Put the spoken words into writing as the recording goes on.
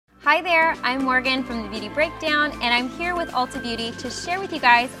Hi there, I'm Morgan from the Beauty Breakdown, and I'm here with Ulta Beauty to share with you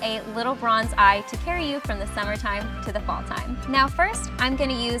guys a little bronze eye to carry you from the summertime to the fall time. Now first, I'm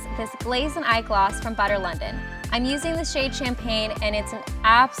going to use this Glazen eye gloss from Butter London. I'm using the shade Champagne, and it's an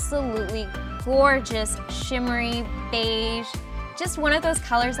absolutely gorgeous shimmery beige, just one of those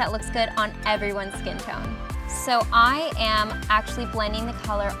colors that looks good on everyone's skin tone. So I am actually blending the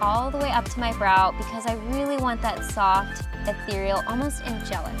color all the way up to my brow because I really want that soft, ethereal, almost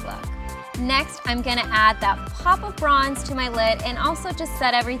angelic look. Next, I'm gonna add that pop of bronze to my lid and also just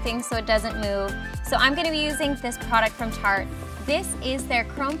set everything so it doesn't move. So I'm gonna be using this product from Tarte. This is their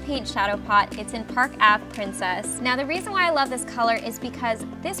Chrome Paint Shadow Pot. It's in Park Ave Princess. Now the reason why I love this color is because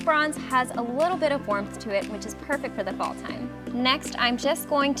this bronze has a little bit of warmth to it, which is perfect for the fall time. Next, I'm just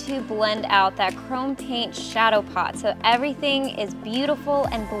going to blend out that Chrome Paint Shadow Pot so everything is beautiful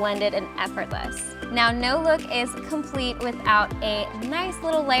and blended and effortless. Now no look is complete without a nice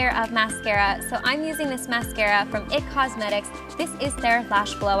little layer of mascara, so I'm using this mascara from IT Cosmetics. This is their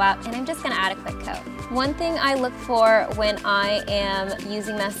Lash Blowout, and I'm just gonna add a quick coat. One thing I look for when I am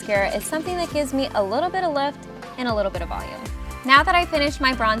using mascara is something that gives me a little bit of lift and a little bit of volume. Now that I finished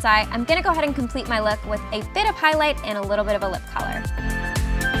my bronze eye, I'm gonna go ahead and complete my look with a bit of highlight and a little bit of a lip color.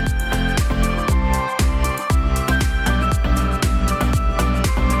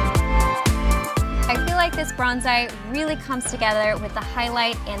 I feel like this bronze eye really comes together with the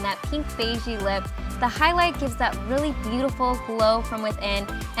highlight and that pink beigey lip. The highlight gives that really beautiful glow from within,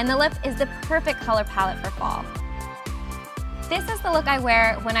 and the lip is the perfect color palette for fall. This is the look I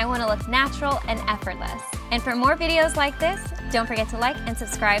wear when I want to look natural and effortless. And for more videos like this, don't forget to like and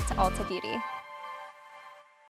subscribe to Ulta Beauty.